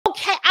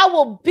I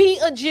will be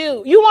a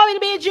Jew. You want me to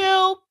be a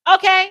Jew?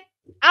 Okay,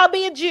 I'll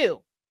be a Jew.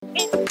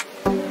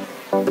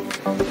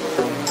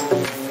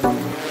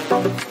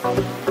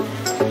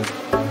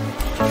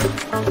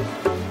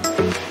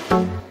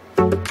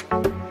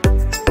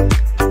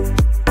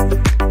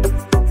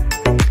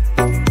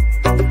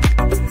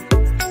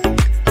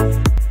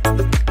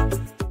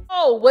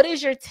 Oh, what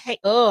is your take?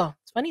 Oh,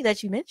 it's funny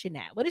that you mentioned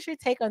that. What is your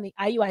take on the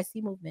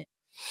IUIC movement?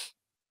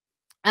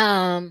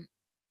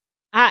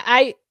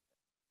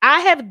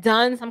 I have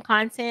done some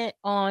content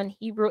on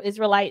Hebrew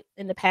Israelite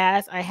in the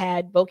past. I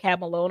had Vocab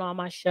Malone on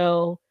my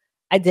show.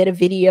 I did a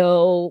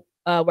video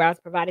where I was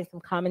providing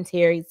some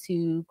commentary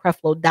to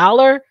Creflo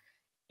Dollar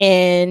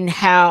and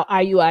how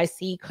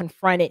IUIC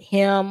confronted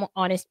him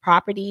on his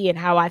property and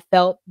how I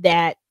felt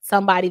that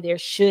somebody there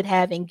should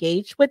have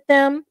engaged with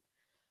them.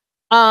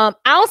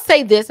 I'll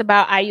say this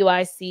about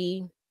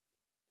IUIC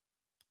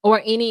or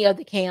any of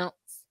the camps.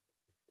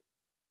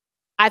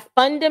 I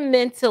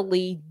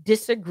fundamentally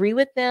disagree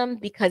with them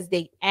because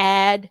they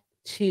add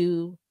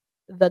to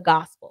the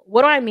gospel.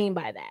 What do I mean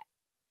by that?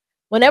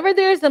 Whenever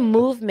there's a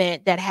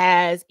movement that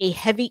has a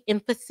heavy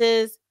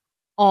emphasis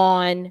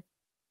on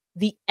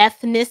the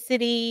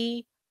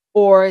ethnicity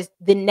or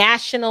the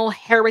national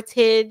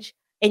heritage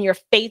and your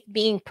faith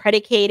being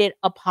predicated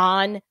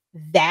upon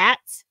that,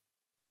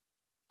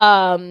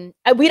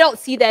 we don't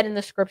see that in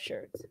the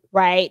scriptures,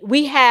 right?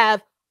 We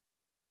have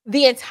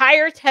the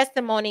entire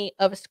testimony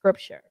of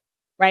scripture.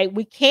 Right?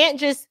 We can't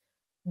just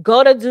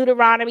go to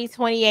Deuteronomy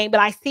 28, but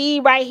I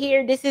see right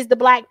here, this is the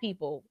black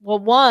people. Well,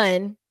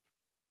 one,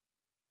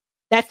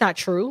 that's not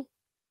true.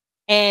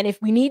 And if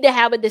we need to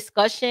have a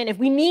discussion, if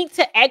we need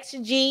to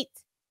exegete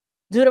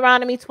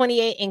Deuteronomy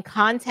 28 in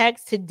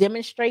context to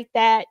demonstrate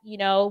that, you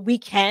know, we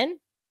can.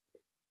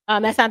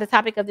 That's not the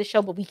topic of the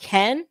show, but we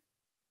can.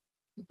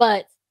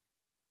 But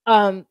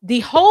the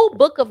whole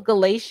book of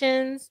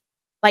Galatians,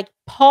 like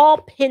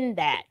Paul penned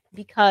that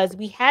because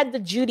we had the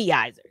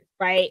Judaizers,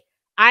 right?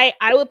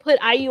 I would put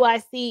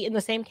IUIC in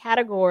the same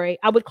category.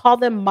 I would call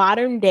them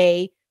modern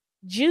day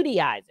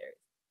Judaizers.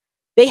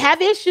 They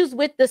have issues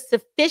with the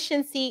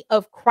sufficiency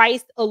of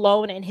Christ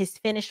alone and his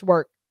finished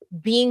work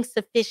being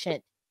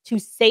sufficient to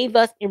save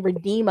us and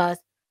redeem us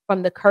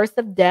from the curse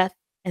of death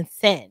and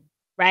sin,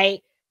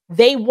 right?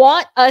 They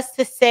want us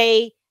to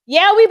say,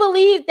 yeah, we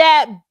believe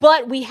that,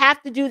 but we have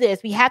to do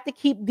this. We have to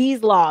keep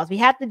these laws. We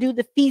have to do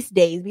the feast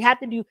days. We've got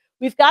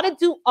to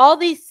do all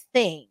these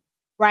things,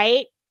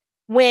 right?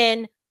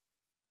 When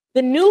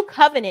the new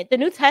covenant, the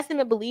New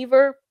Testament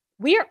believer,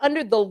 we are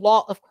under the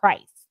law of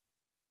Christ,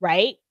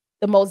 right?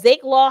 The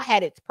Mosaic law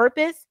had its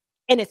purpose,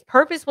 and its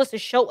purpose was to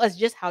show us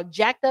just how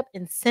jacked up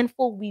and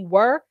sinful we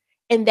were,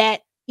 and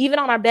that even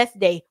on our best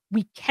day,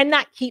 we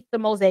cannot keep the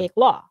Mosaic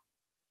law,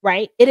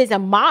 right? It is a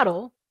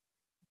model,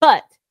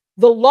 but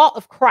the law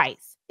of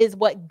Christ is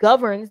what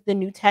governs the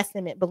New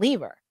Testament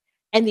believer.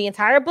 And the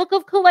entire book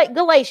of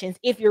Galatians,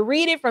 if you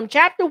read it from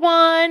chapter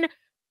 1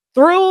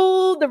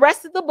 through the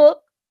rest of the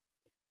book,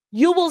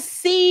 you will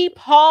see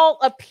Paul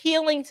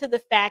appealing to the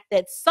fact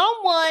that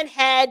someone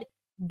had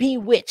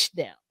bewitched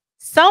them.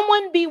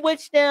 Someone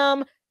bewitched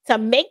them to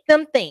make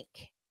them think.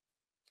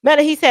 But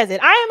he says it,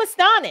 I am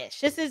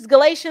astonished. This is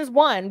Galatians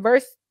 1,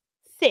 verse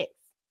 6.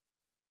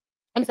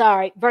 I'm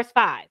sorry, verse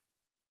 5.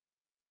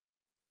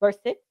 Verse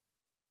 6?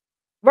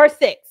 Verse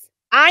 6.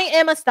 I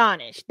am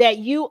astonished that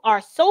you are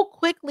so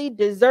quickly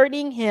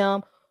deserting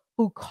him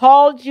who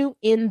called you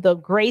in the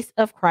grace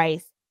of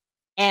Christ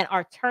and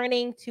are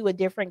turning to a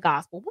different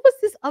gospel. What was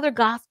this other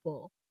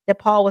gospel that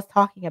Paul was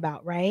talking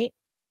about, right?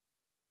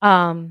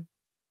 My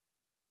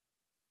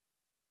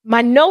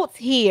notes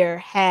here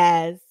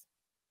has,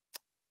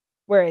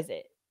 where is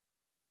it?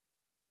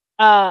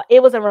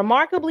 It was a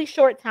remarkably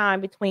short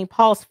time between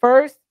Paul's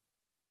first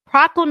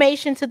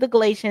proclamation to the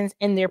Galatians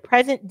and their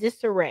present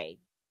disarray.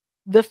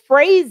 The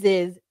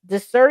phrases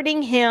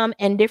deserting him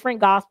and different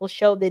gospels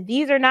show that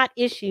these are not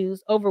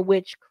issues over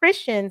which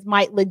Christians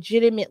might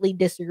legitimately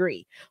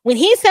disagree. When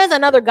he says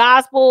another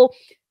gospel,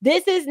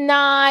 this is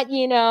not,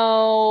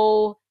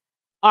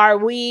 are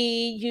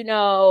we,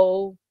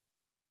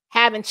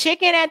 having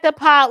chicken at the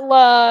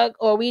potluck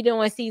or are we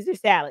doing Caesar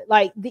salad?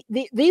 Like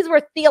these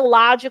were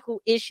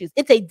theological issues.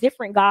 It's a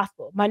different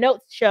gospel. My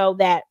notes show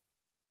that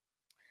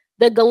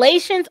the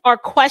Galatians are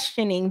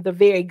questioning the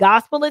very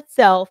gospel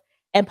itself,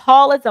 and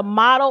Paul is a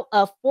model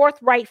of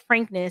forthright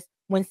frankness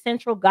when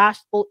central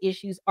gospel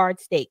issues are at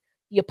stake.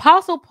 The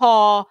Apostle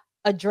Paul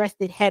addressed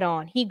it head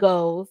on. He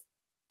goes,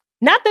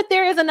 not that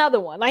there is another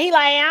one. I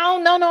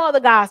don't know no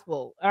other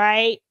gospel, all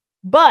right?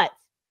 But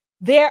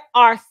there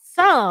are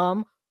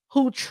some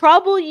who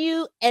trouble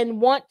you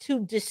and want to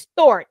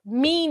distort,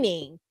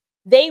 meaning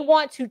they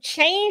want to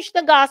change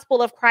the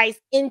gospel of Christ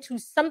into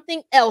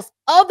something else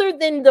other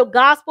than the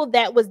gospel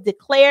that was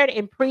declared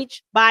and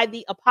preached by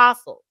the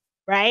apostles,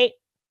 right?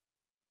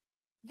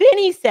 Then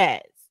he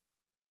says,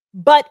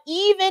 but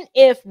even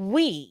if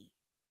we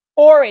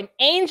or an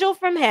angel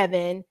from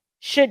heaven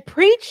should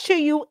preach to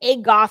you a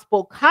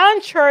gospel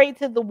contrary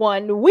to the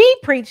one we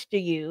preach to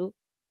you,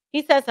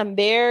 he says some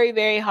very,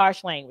 very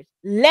harsh language.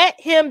 Let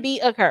him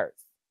be accursed.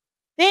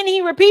 Then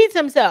he repeats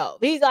himself.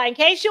 He's like, in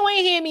case you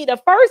ain't hear me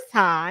the first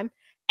time,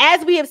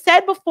 as we have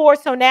said before,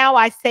 so now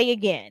I say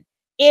again,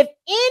 if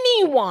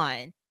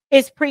anyone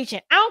is preaching,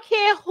 I don't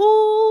care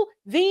who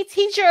the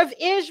teacher of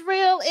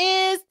Israel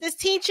is that's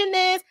teaching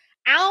this.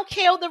 I don't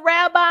care the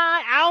rabbi.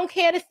 I don't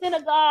care the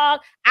synagogue.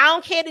 I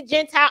don't care the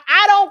Gentile.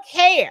 I don't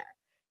care.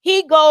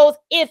 He goes,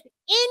 if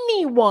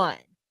anyone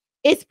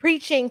is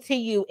preaching to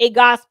you a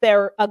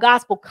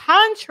gospel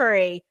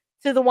contrary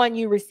to the one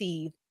you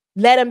received,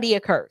 let him be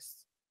accursed.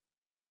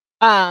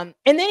 And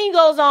then he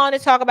goes on to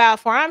talk about,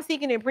 for I'm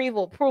seeking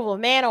approval of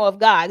man or of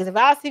God. Because if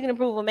I was seeking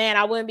approval of man,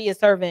 I wouldn't be a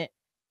servant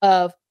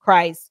of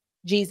Christ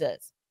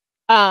Jesus.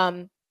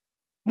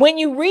 When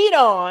you read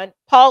on,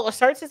 Paul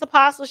asserts his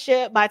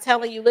apostleship by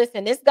telling you,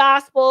 listen, this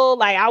gospel,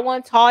 like I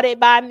wasn't taught it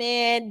by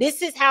men.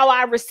 This is how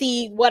I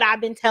received what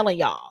I've been telling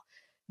y'all.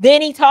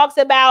 Then he talks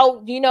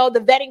about,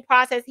 the vetting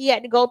process he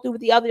had to go through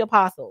with the other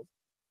apostles.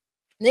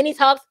 And then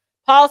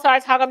Paul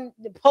starts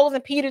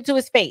opposing Peter to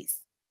his face.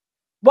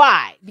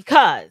 Why?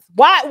 Because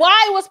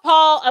why was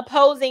Paul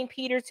opposing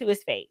Peter to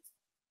his face?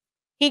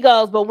 He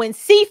goes, but when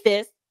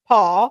Cephas,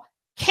 Paul,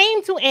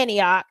 came to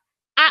Antioch,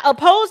 I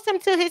opposed him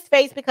to his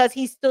face because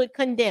he stood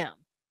condemned.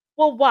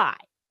 Well, why?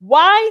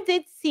 Why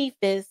did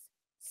Cephas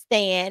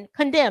stand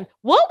condemned?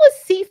 What was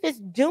Cephas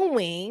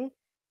doing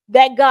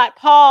that got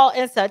Paul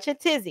in such a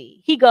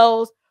tizzy? He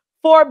goes,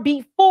 for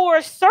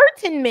before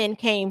certain men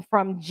came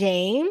from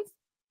James,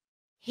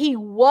 he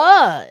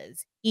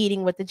was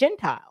eating with the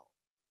Gentiles.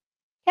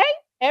 Okay,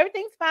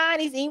 everything's fine.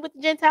 He's eating with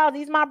the Gentiles.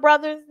 These are my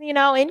brothers,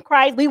 in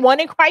Christ. We one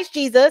in Christ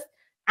Jesus.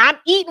 I'm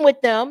eating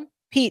with them.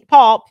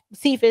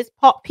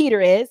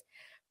 Peter is.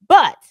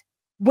 But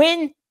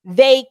when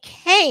they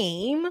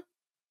came,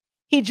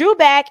 he drew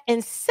back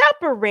and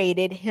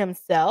separated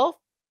himself,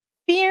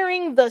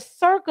 fearing the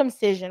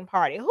circumcision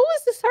party. Who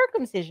is the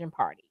circumcision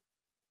party?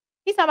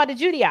 He's talking about the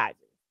Judaizers,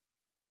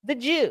 the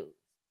Jews,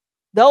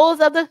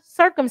 those of the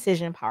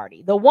circumcision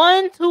party, the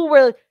ones who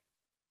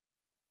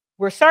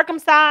were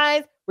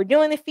circumcised, we're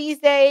doing the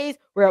feast days,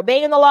 we're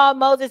obeying the law of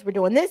Moses, we're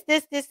doing this,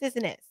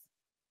 and this.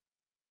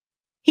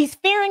 He's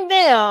fearing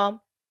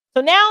them.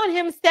 So now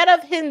instead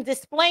of him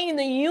displaying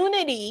the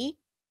unity,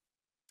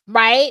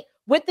 right,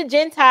 with the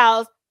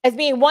Gentiles as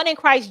being one in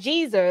Christ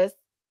Jesus,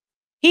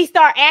 he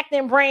started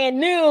acting brand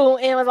new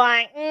and was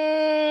like,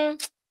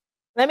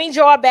 let me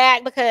draw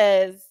back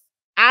because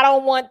I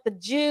don't want the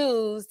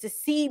Jews to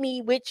see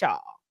me with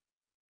y'all.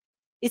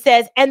 He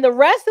says, and the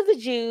rest of the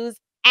Jews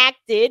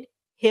acted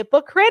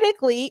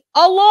hypocritically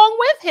along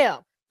with him.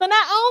 So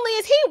not only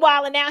is he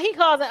wilding out, he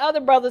causing other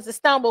brothers to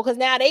stumble because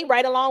now they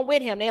right along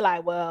with him. They're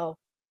like, well,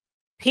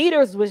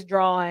 Peter's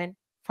withdrawing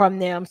from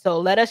them, so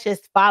let us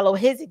just follow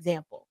his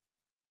example.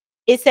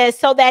 It says,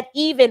 so that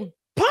even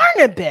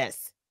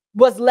Barnabas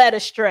was led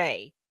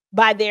astray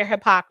by their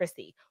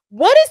hypocrisy.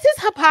 What is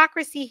this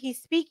hypocrisy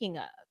he's speaking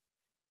of?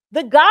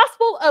 The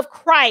gospel of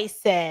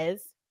Christ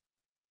says,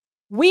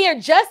 we are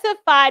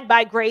justified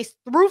by grace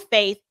through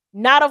faith,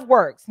 not of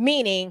works,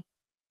 meaning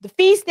the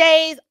feast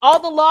days, all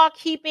the law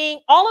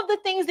keeping, all of the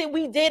things that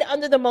we did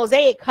under the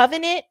Mosaic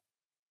covenant,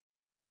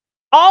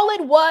 all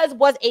it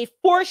was a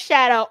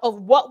foreshadow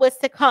of what was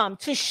to come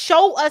to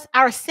show us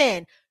our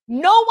sin.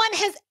 No one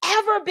has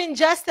ever been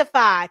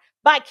justified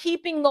by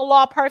keeping the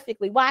law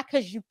perfectly. Why?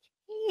 Because you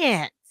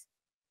can't.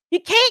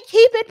 You can't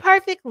keep it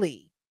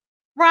perfectly,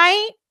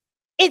 right?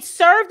 It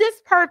served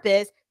its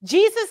purpose.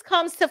 Jesus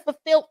comes to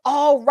fulfill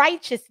all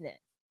righteousness.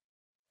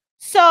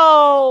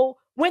 So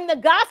when the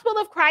gospel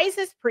of Christ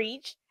is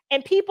preached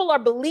and people are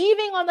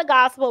believing on the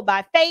gospel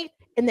by faith,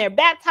 and they're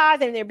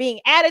baptized and they're being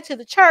added to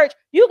the church,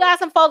 you got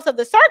some folks of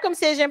the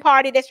circumcision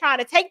party that's trying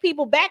to take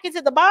people back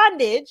into the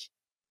bondage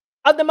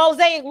of the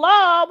Mosaic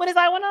law. When it's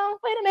like, well, no,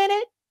 wait a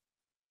minute.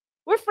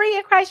 We're free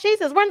in Christ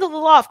Jesus. We're under the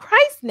law of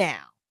Christ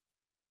now.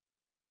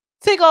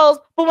 So he goes,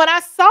 but when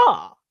I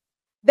saw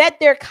that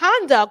their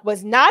conduct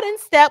was not in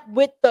step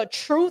with the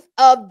truth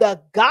of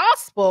the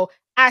gospel,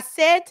 I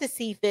said to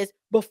Cephas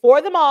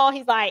before them all,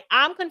 he's like,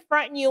 I'm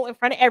confronting you in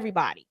front of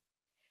everybody.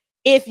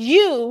 If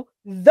you,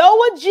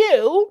 though a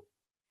Jew,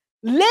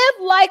 live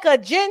like a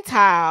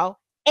Gentile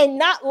and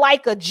not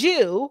like a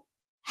Jew,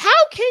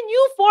 how can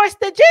you force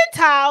the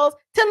Gentiles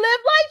to live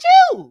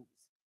like Jews?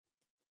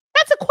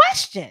 That's a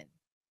question,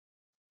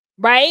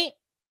 right?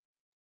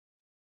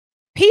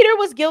 Peter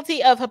was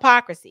guilty of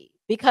hypocrisy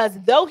because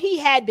though he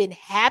had been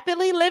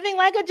happily living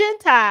like a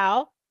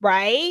Gentile,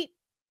 right?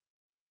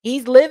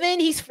 He's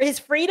his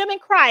freedom in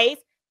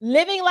Christ,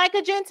 living like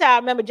a Gentile.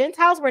 Remember,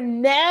 Gentiles were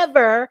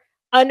never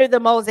under the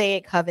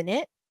Mosaic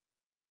covenant.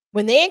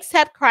 When they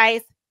accept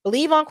Christ,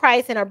 believe on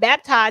Christ, and are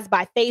baptized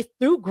by faith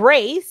through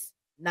grace,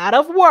 not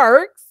of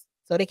works,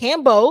 so they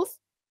can't boast.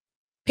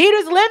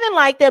 Peter's living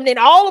like them. Then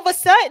all of a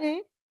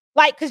sudden,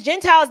 because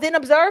Gentiles didn't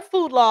observe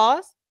food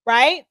laws,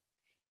 right?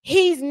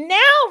 He's now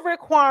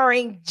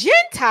requiring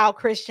Gentile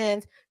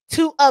Christians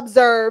to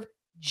observe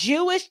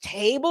Jewish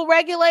table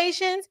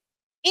regulations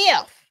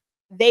if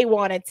they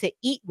wanted to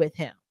eat with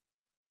him.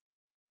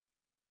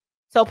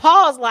 So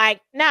Paul's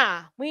like,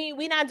 nah, we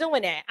not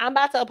doing that. I'm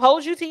about to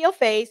oppose you to your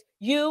face,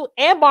 you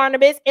and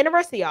Barnabas and the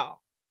rest of y'all.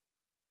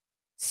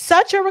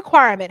 Such a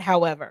requirement,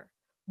 however,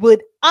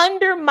 would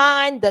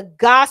undermine the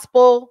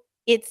gospel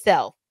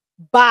itself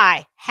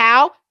by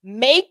how?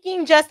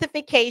 Making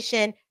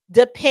justification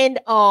depend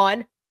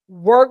on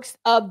works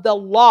of the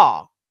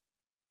law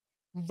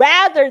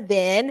rather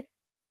than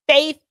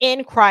faith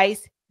in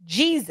Christ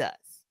Jesus.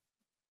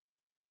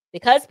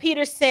 Because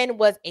Peter's sin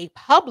was a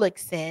public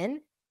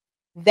sin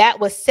that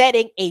was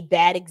setting a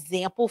bad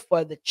example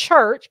for the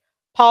church,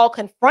 Paul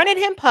confronted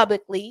him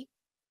publicly,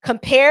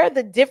 compared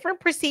the different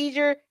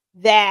procedure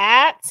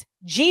that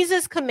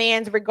Jesus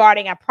commands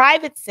regarding a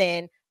private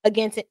sin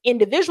against an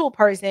individual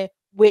person,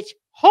 which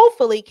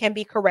hopefully can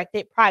be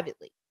corrected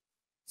privately.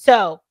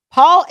 So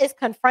Paul is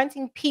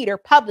confronting Peter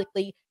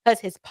publicly because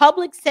his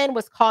public sin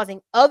was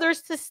causing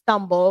others to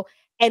stumble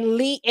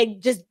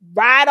and just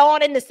ride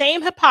on in the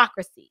same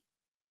hypocrisy.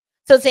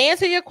 So to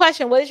answer your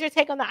question, what is your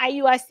take on the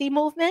IUIC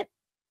movement?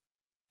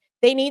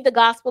 They need the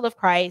gospel of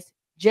Christ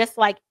just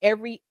like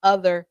every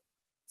other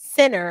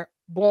sinner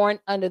born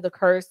under the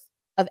curse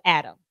of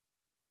Adam.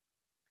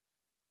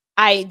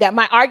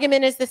 My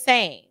argument is the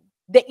same.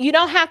 That you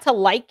don't have to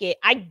like it.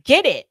 I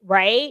get it,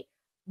 right?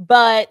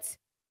 But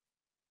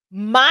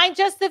my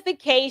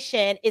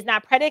justification is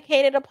not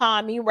predicated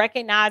upon me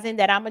recognizing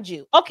that I'm a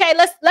Jew. Okay,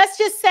 let's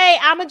just say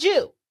I'm a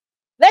Jew.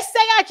 Let's say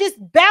I just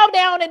bow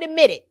down and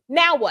admit it.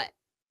 Now what?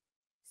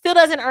 Still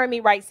doesn't earn me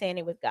right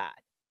standing with God,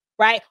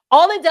 right?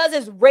 All it does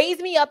is raise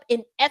me up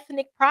in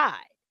ethnic pride.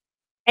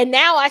 And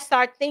now I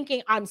start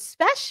thinking I'm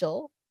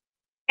special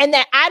and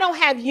that I don't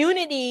have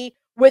unity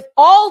with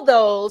all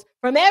those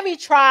from every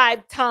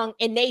tribe, tongue,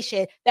 and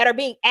nation that are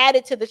being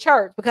added to the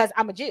church because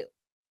I'm a Jew,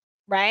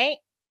 right?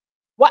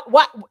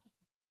 What?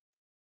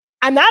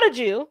 I'm not a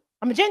Jew.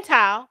 I'm a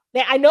Gentile.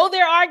 Now, I know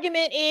their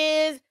argument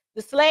is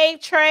the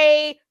slave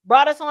trade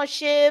brought us on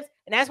ships,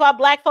 and that's why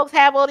Black folks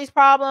have all these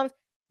problems.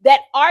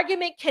 That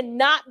argument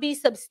cannot be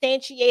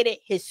substantiated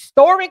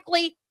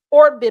historically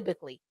or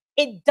biblically.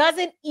 It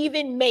doesn't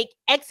even make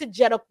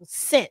exegetical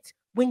sense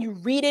when you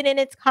read it in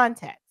its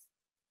context.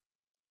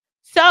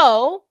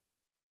 So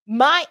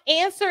my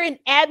answer and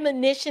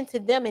admonition to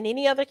them in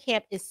any other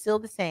camp is still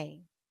the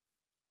same.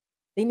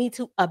 They need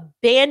to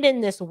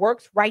abandon this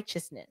works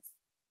righteousness.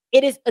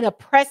 It is an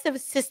oppressive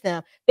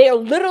system. They are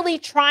literally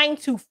trying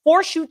to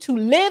force you to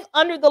live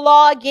under the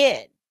law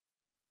again.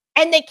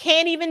 And they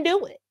can't even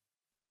do it.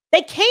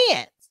 They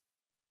can't.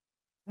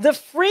 The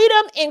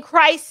freedom in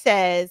Christ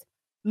says,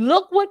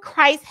 look what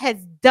Christ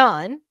has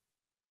done.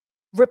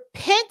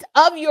 Repent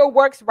of your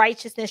works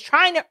righteousness,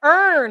 trying to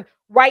earn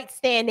right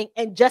standing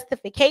and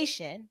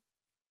justification,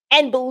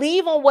 and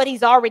believe on what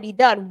he's already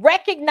done.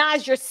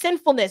 Recognize your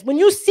sinfulness. When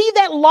you see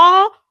that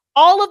law,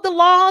 all of the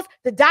laws,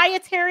 the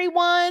dietary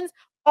ones,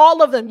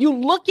 all of them, you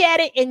look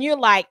at it and you're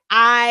like,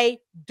 I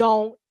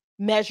don't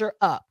measure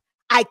up.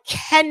 I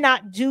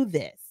cannot do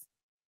this.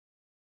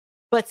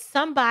 But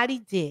somebody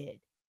did.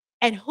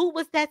 And who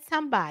was that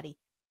somebody?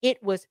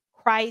 It was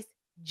Christ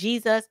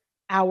Jesus,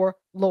 our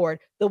Lord,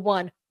 the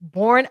one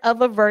born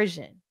of a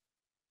virgin,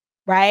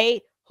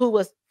 right? Who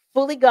was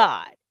fully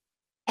God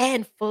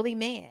and fully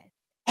man.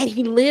 And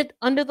he lived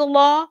under the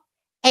law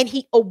and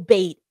he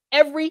obeyed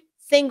every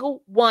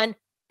single one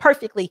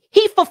perfectly.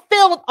 He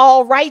fulfilled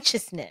all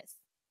righteousness.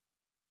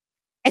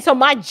 And so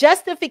my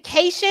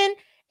justification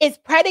is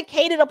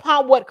predicated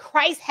upon what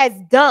Christ has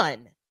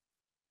done,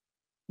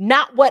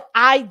 not what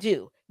I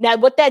do. Now,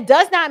 what that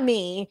does not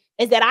mean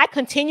is that I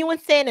continue in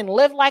sin and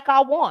live like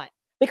I want.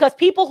 Because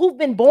people who've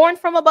been born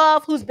from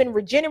above, who's been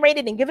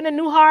regenerated and given a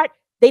new heart,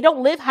 they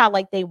don't live how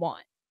like they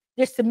want.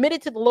 They're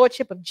submitted to the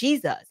lordship of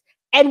Jesus.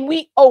 And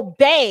we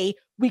obey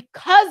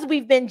because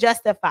we've been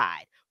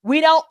justified.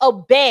 We don't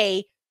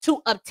obey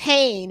to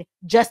obtain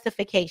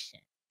justification.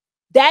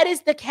 That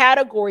is the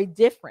category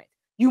difference.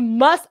 You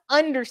must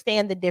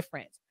understand the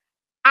difference.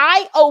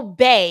 I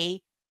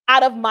obey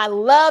out of my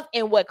love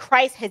and what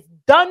Christ has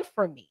done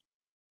for me.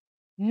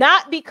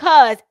 Not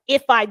because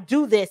if I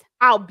do this,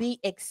 I'll be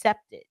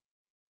accepted.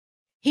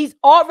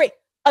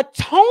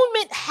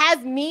 Atonement has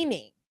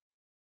meaning.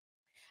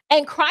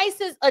 And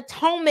Christ's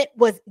atonement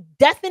was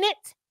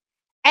definite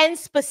and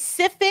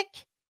specific,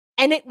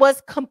 and it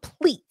was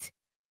complete.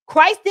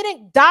 Christ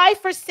didn't die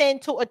for sin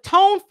to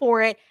atone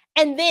for it,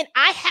 and then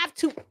I have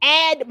to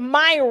add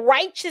my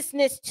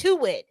righteousness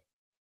to it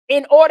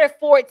in order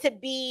for it to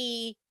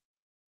be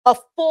a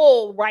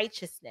full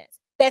righteousness.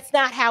 That's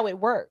not how it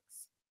works.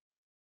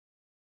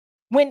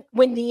 When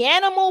the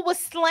animal was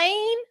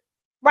slain,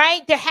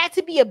 right, there had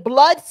to be a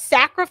blood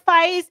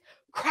sacrifice.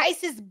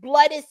 Christ's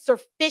blood is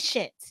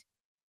sufficient.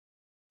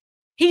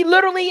 He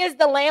literally is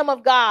the Lamb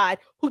of God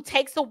who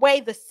takes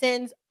away the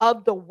sins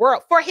of the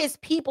world. For his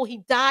people, he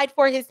died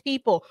for his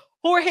people.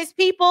 Who are his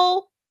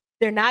people?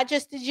 They're not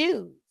just the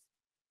Jews.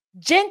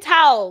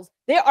 Gentiles,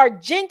 there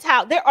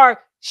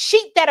are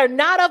sheep that are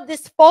not of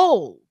this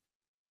fold.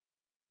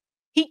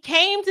 He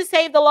came to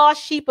save the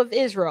lost sheep of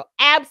Israel,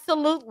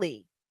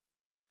 absolutely.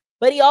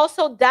 But he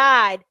also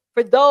died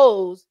for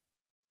those.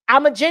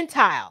 I'm a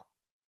Gentile.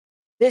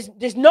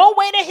 There's no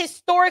way to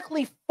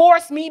historically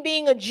force me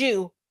being a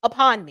Jew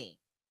upon me.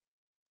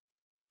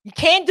 You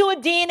can't do a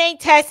DNA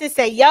test and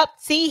say, yep,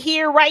 see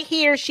here, right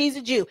here, she's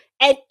a Jew.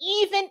 And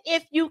even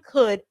if you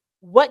could,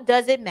 what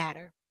does it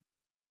matter?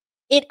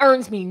 It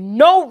earns me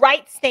no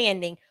right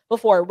standing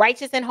before a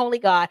righteous and holy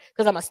God,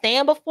 because I'm going to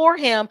stand before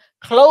him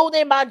clothed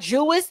in my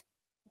Jewish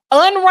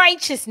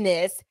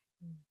unrighteousness,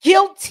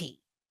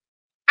 guilty.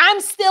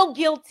 I'm still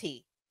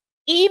guilty,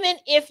 even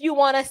if you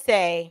want to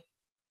say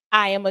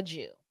I am a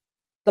Jew.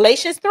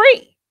 Galatians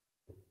 3.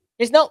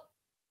 There's no,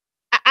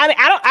 I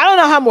don't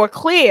know how more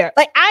clear.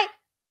 Like I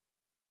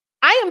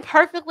am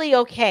perfectly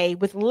okay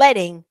with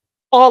letting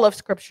all of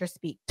Scripture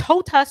speak.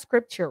 Tota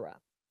scriptura.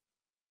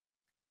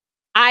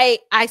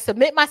 I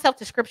submit myself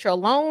to Scripture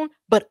alone,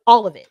 but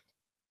all of it.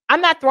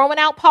 I'm not throwing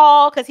out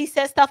Paul because he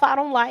says stuff I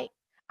don't like.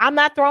 I'm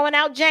not throwing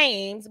out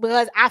James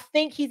because I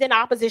think he's in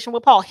opposition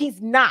with Paul.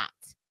 He's not.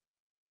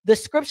 The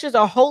Scriptures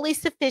are wholly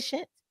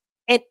sufficient,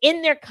 and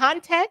in their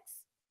context,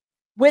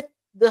 with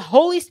the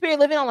Holy Spirit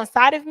living on the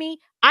side of me,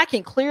 I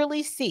can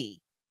clearly see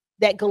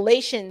that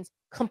Galatians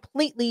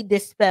completely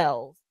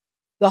dispels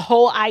the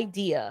whole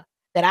idea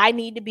that I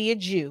need to be a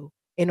Jew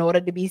in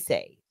order to be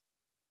saved.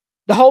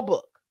 The whole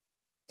book.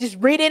 Just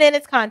read it in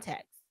its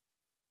context.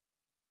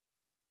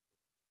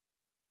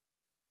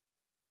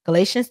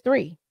 Galatians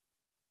 3.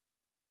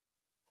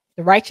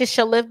 The righteous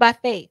shall live by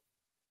faith.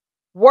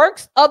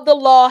 Works of the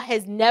law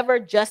has never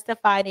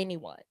justified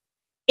anyone.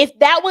 If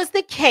that was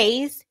the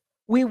case,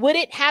 we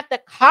wouldn't have to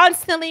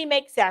constantly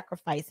make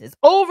sacrifices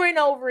over and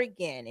over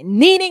again and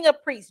needing a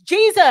priest.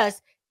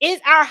 Jesus is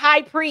our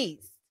high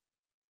priest.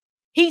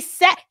 He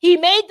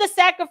made the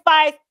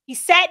sacrifice. He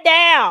sat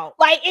down.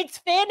 Like, it's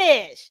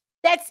finished.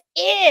 That's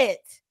it.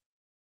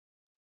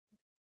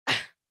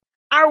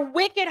 Our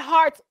wicked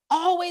hearts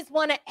always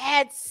want to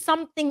add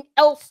something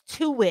else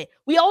to it.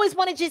 We always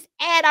want to just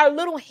add our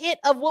little hint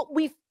of what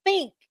we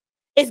think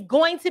is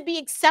going to be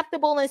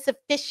acceptable and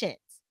sufficient.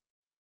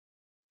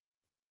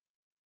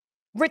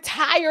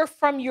 Retire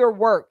from your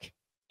work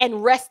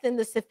and rest in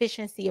the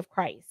sufficiency of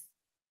Christ.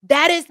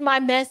 That is my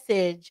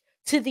message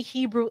to the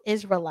Hebrew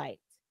Israelites.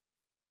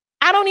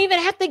 I don't even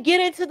have to get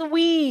into the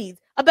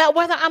weeds about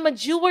whether I'm a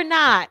Jew or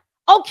not.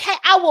 Okay,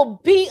 I will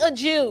be a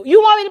Jew.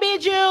 You want me to be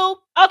a Jew?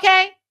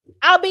 Okay,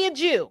 I'll be a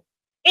Jew.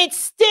 It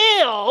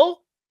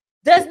still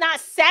does not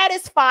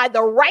satisfy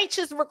the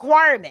righteous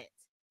requirements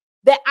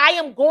that I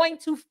am going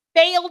to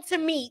fail to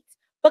meet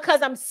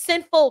because I'm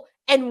sinful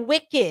and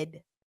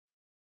wicked.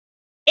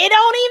 It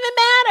don't even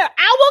matter.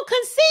 I will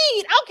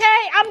concede.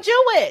 Okay, I'm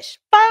Jewish.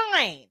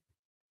 Fine.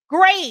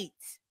 Great.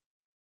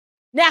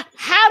 Now,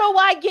 how do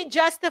I get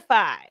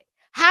justified?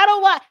 How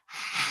do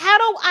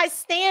I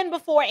stand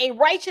before a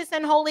righteous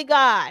and holy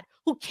God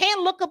who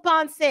can't look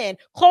upon sin,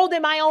 clothed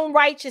in my own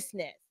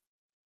righteousness?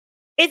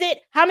 Is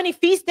it how many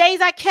feast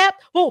days I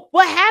kept? Well,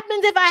 what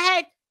happens if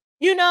I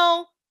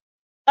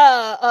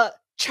had,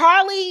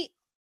 Charlie,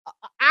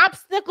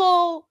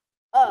 Obstacle,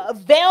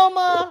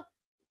 Velma,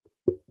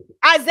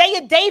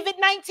 Isaiah, David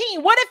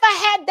 19? What if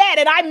I had that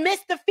and I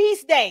missed the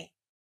feast day?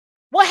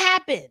 What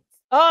happens?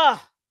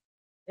 What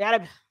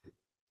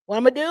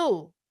I'm gonna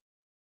do?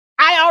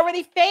 I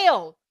already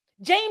failed.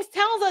 James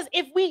tells us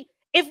if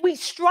we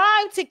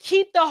strive to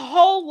keep the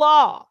whole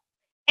law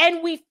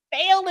and we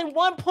fail in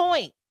one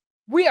point,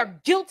 we are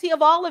guilty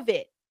of all of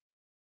it.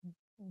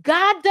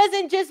 God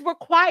doesn't just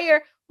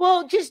require,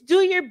 well, just do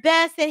your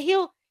best and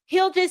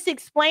he'll just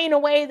explain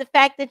away the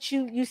fact that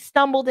you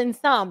stumbled in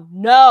some.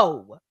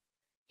 No.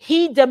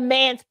 He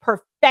demands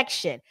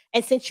perfection.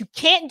 And since you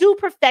can't do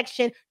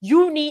perfection,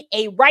 you need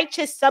a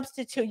righteous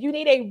substitute. You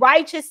need a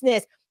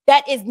righteousness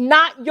that is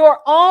not your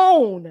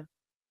own.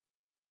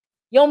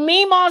 Your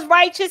Mima's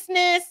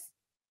righteousness,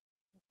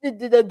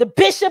 the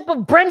Bishop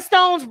of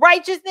Brimstone's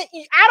righteousness.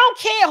 I don't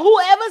care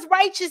whoever's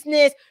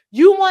righteousness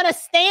you want to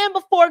stand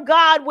before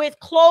God with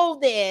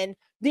clothed in.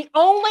 The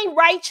only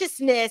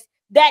righteousness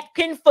that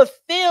can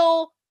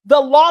fulfill the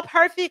law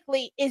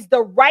perfectly is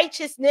the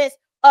righteousness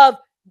of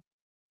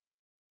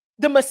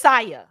the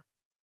Messiah,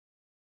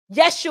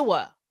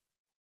 Yeshua.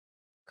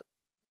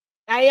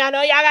 I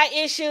know y'all got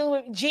issue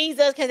with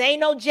Jesus because ain't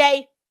no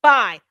J.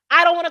 Fine.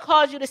 I don't want to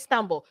cause you to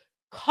stumble.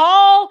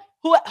 Call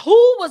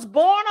who was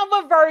born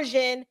of a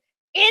virgin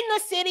in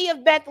the city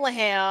of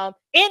Bethlehem,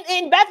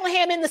 in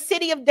Bethlehem, in the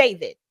city of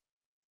David.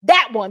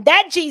 That one,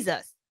 that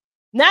Jesus.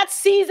 Not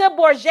Caesar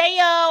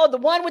Borgia, the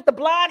one with the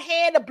blonde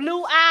hair, the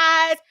blue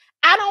eyes.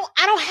 I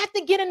don't have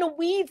to get in the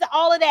weeds of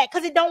all of that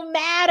because it don't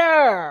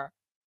matter.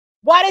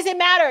 Why does it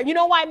matter? You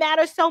know why it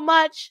matters so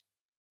much?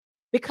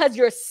 Because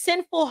your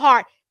sinful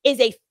heart is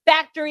a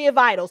factory of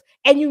idols,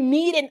 and you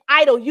need an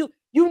idol. You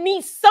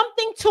need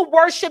something to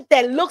worship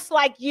that looks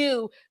like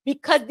you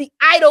because the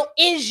idol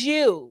is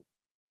you.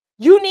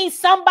 You need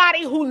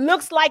somebody who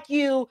looks like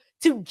you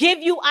to give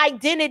you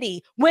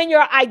identity when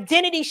your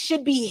identity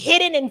should be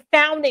hidden and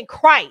found in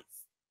Christ.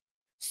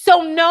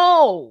 So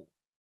no,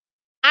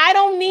 I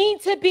don't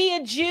need to be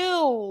a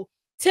Jew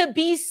to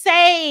be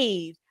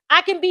saved.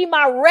 I can be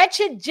my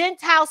wretched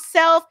Gentile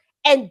self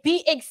and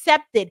be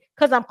accepted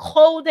because I'm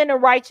clothed in the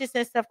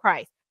righteousness of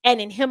Christ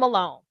and in him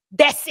alone.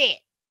 That's it.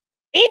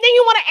 Anything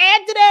you want to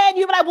add to that?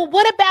 You're like, well,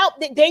 what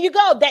about, there you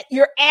go, that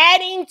you're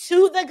adding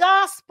to the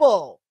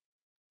gospel.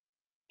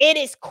 It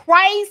is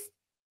Christ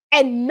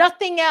and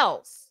nothing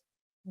else.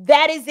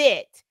 That is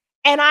it.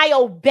 And I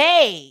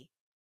obey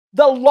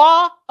the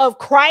law of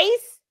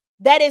Christ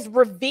that is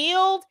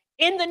revealed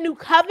in the new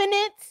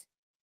covenant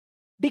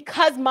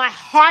because my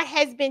heart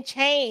has been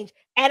changed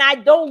and I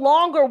no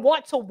longer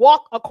want to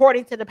walk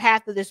according to the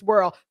path of this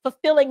world,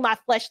 fulfilling my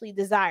fleshly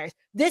desires.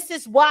 This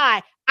is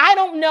why I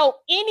don't know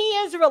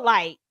any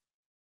Israelite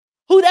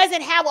who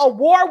doesn't have a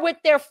war with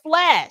their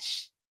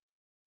flesh.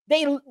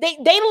 They live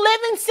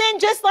in sin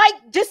just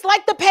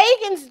like the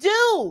pagans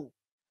do.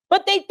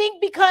 But they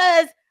think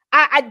because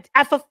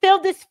I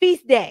fulfilled this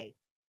feast day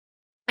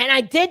and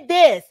I did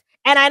this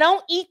and I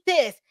don't eat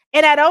this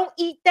and I don't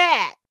eat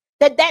that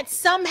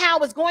somehow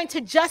is going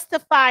to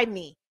justify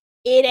me.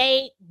 It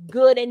ain't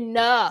good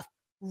enough.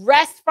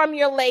 Rest from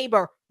your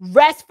labor,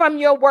 rest from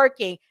your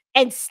working,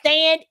 and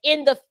stand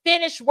in the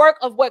finished work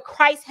of what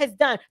Christ has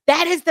done.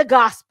 That is the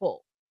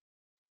gospel.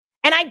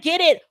 And I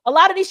get it. A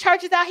lot of these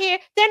churches out here,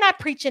 they're not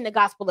preaching the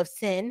gospel of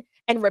sin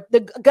and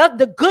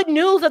the good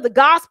news of the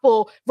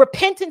gospel,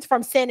 repentance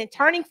from sin and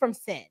turning from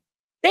sin.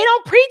 They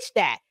don't preach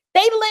that.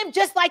 They live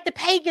just like the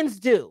pagans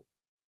do.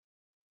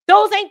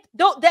 Those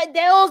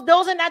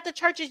are not the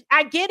churches.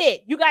 I get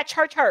it. You got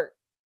church hurt.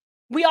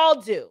 We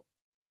all do.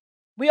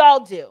 We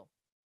all do.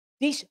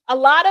 A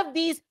lot of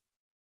these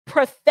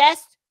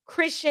professed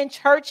Christian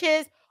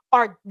churches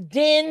are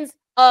dens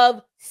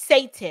of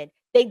Satan.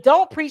 They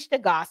don't preach the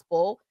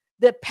gospel.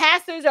 The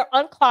pastors are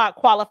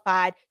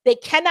unqualified. They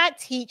cannot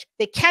teach.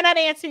 They cannot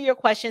answer your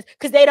questions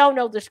because they don't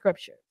know the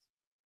scriptures.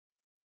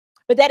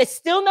 But that is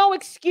still no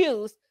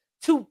excuse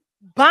to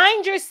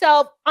bind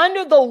yourself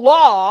under the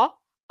law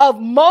of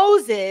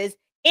Moses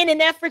in an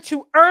effort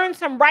to earn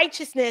some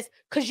righteousness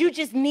because you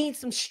just need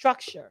some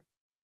structure.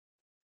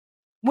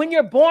 When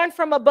you're born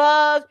from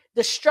above,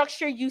 the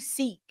structure you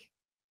seek,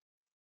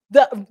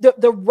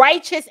 the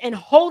righteous and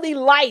holy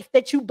life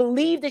that you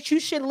believe that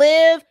you should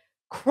live,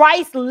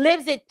 Christ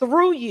lives it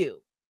through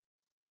you.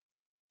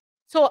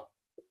 So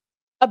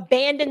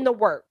abandon the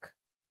work.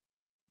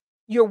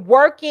 You're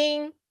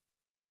working.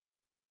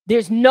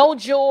 There's no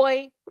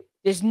joy.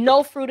 There's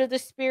no fruit of the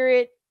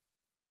Spirit.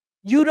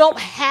 You don't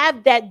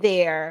have that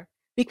there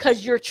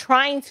because you're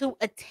trying to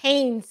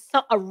attain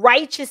a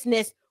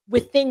righteousness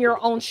within your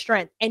own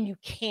strength, and you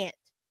can't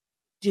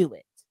do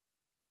it.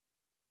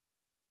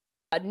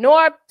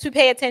 Nor to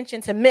pay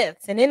attention to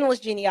myths and endless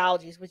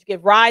genealogies, which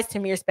give rise to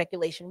mere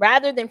speculation,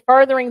 rather than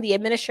furthering the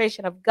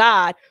administration of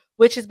God,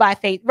 which is by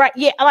faith. Right?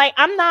 Yeah, like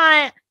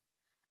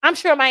I'm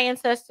sure my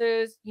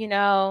ancestors,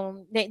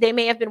 they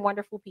may have been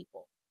wonderful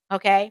people.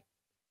 Okay,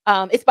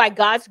 it's by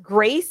God's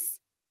grace.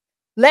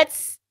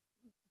 Let's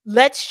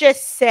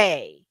just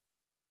say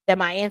that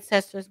my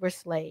ancestors were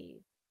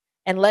slaves.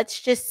 And let's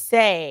just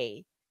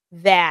say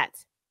that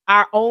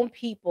our own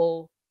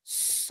people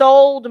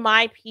sold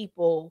my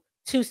people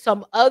to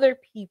some other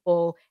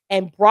people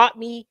and brought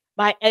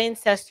my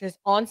ancestors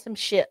on some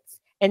ships,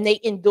 and they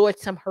endured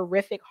some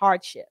horrific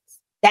hardships.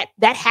 That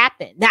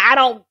happened.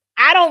 Now,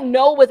 I don't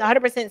know with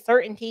 100%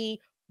 certainty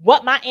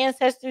what my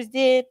ancestors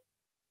did,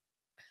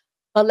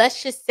 but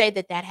let's just say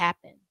that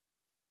happened.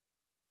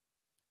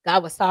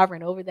 God was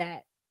sovereign over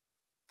that.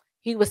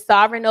 He was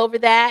sovereign over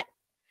that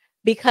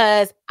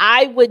because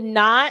I would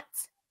not,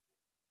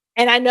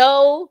 and I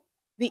know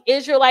the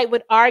Israelite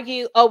would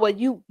argue, oh, well,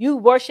 you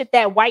worship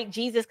that white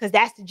Jesus because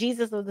that's the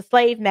Jesus of the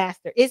slave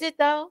master. Is it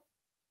though?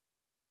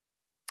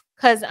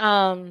 Because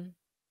none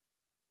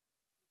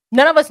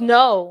of us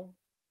know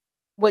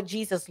what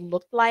Jesus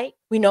looked like.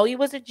 We know he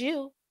was a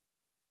Jew.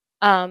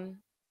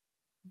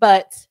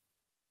 But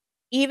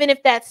even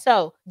if that's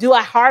so, do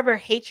I harbor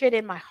hatred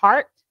in my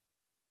heart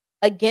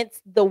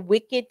against the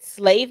wicked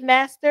slave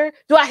master?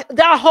 Do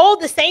I hold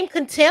the same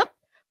contempt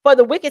for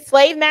the wicked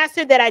slave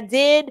master that I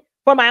did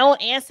for my own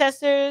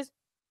ancestors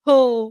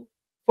who,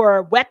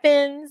 for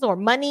weapons or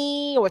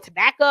money or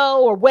tobacco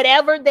or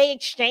whatever they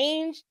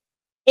exchanged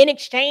in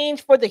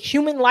exchange for the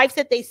human lives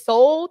that they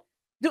sold?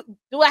 Do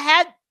I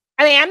have,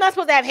 I'm not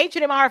supposed to have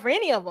hatred in my heart for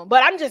any of them,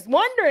 but I'm just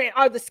wondering,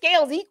 are the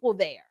scales equal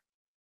there?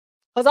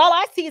 Because all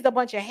I see is a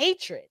bunch of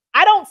hatred.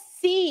 I don't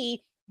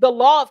see the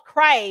law of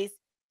Christ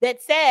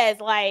that says,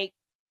 like,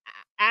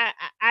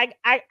 I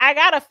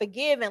gotta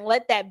forgive and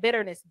let that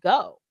bitterness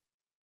go.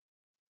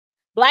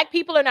 Black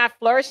people are not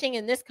flourishing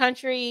in this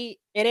country,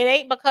 and it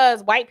ain't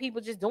because white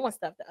people just doing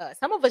stuff to us.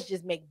 Some of us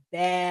just make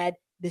bad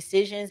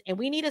decisions, and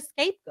we need a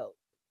scapegoat.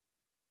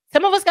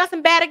 Some of us got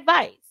some bad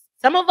advice.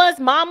 Some of us,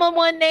 mama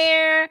wasn't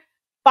there,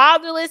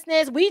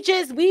 fatherlessness.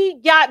 We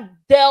got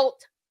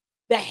dealt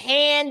the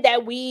hand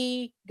that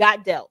we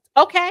got dealt.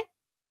 Okay.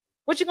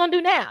 What you gonna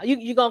do now?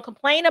 You gonna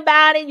complain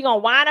about it? You gonna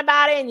whine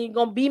about it, and you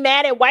gonna be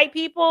mad at white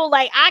people?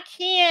 Like, I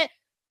can't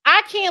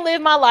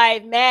live my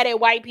life mad at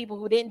white people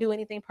who didn't do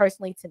anything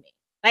personally to me.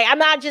 Like, I'm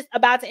not just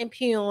about to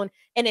impugn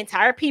an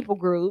entire people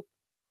group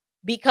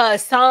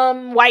because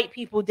some white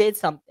people did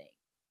something.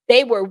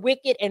 they were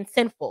wicked and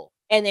sinful.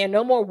 And they're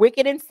no more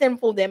wicked and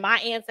sinful than my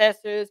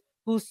ancestors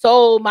who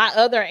sold my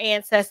other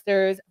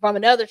ancestors from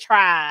another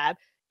tribe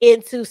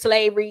into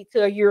slavery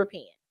to a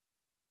European.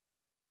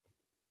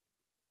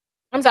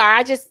 I'm sorry,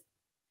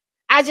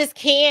 I just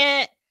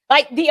can't,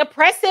 like, the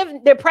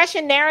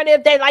oppression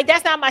narrative, that, like,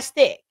 that's not my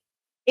stick.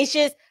 It's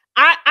just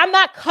I'm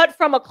not cut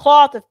from a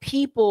cloth of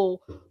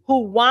people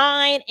who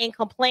whine and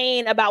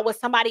complain about what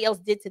somebody else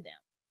did to them.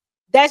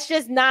 That's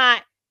just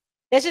not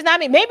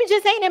me. Maybe it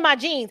just ain't in my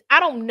genes. I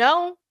don't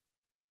know.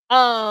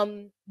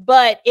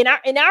 But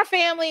in our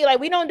family, like,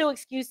 we don't do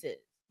excuses.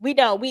 We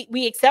don't.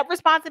 We accept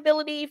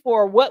responsibility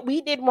for what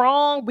we did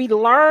wrong. We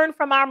learn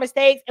from our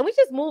mistakes and we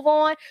just move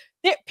on.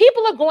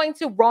 People are going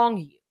to wrong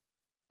you.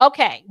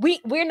 Okay,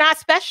 we're not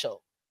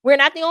special. We're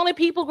not the only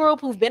people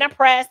group who've been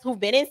oppressed, who've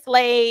been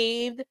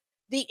enslaved.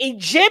 The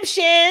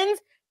Egyptians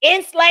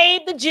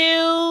enslaved the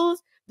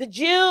Jews. The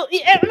Jew.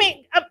 I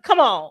mean, come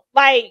on,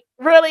 like,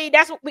 really?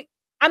 That's what we.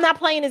 I'm not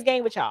playing this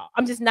game with y'all.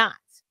 I'm just not.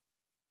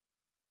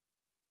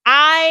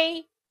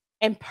 I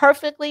am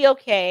perfectly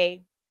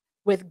okay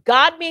with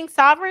God being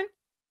sovereign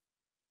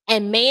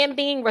and man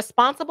being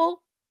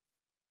responsible.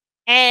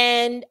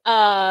 And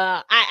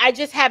I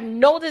just have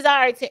no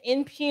desire to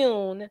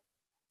impugn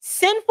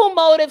sinful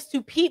motives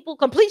to people,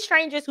 complete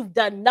strangers who've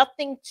done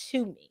nothing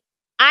to me.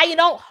 I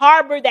don't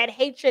harbor that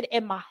hatred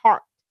in my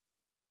heart.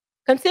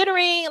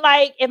 Considering,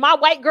 like, if my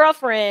white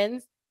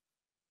girlfriends,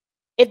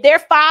 if their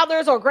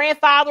fathers or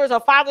grandfathers or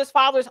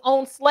fathers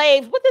own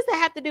slaves, what does that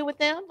have to do with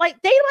them? Like,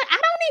 I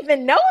don't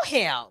even know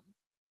him.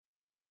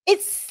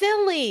 It's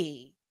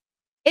silly.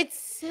 It's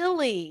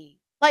silly.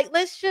 Like,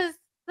 let's just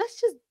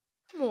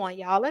come on,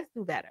 y'all. Let's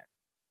do better.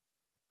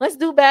 Let's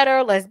do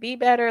better. Let's be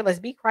better. Let's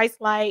be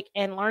Christ-like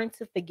and learn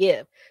to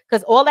forgive.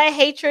 Because all that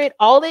hatred,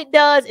 all it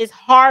does is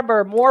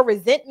harbor more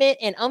resentment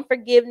and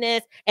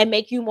unforgiveness and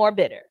make you more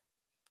bitter.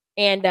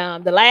 And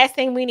the last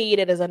thing we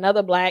needed is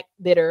another Black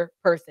bitter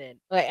person.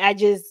 Like, I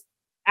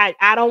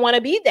don't want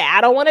to be that.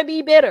 I don't want to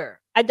be bitter.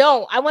 I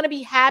don't. I want to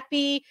be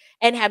happy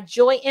and have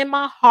joy in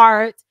my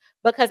heart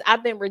because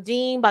I've been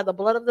redeemed by the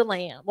blood of the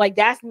Lamb. Like,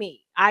 that's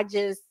me. You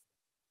know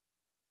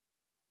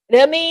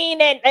what I mean?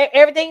 And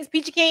everything's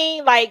peachy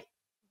keen. Like,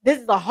 this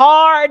is a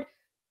hard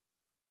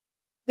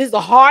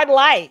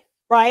life,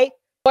 right?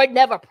 Lord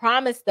never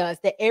promised us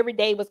that every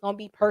day was going to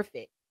be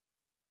perfect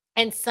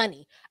and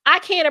sunny. I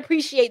can't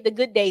appreciate the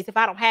good days if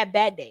I don't have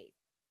bad days.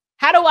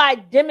 How do I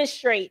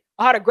demonstrate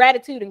a heart of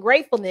gratitude and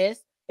gratefulness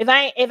if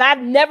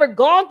I've never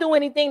gone through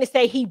anything to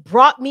say he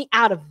brought me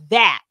out of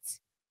that,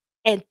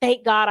 and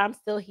thank God I'm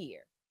still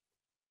here?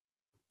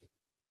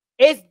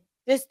 It's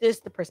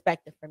this the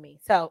perspective for me.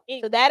 So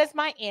that is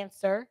my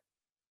answer.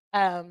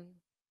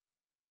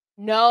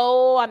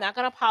 No, I'm not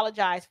going to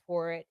apologize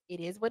for it. It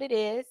is what it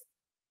is.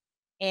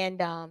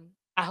 And I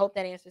hope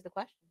that answers the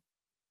question.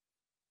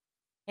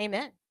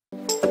 Amen.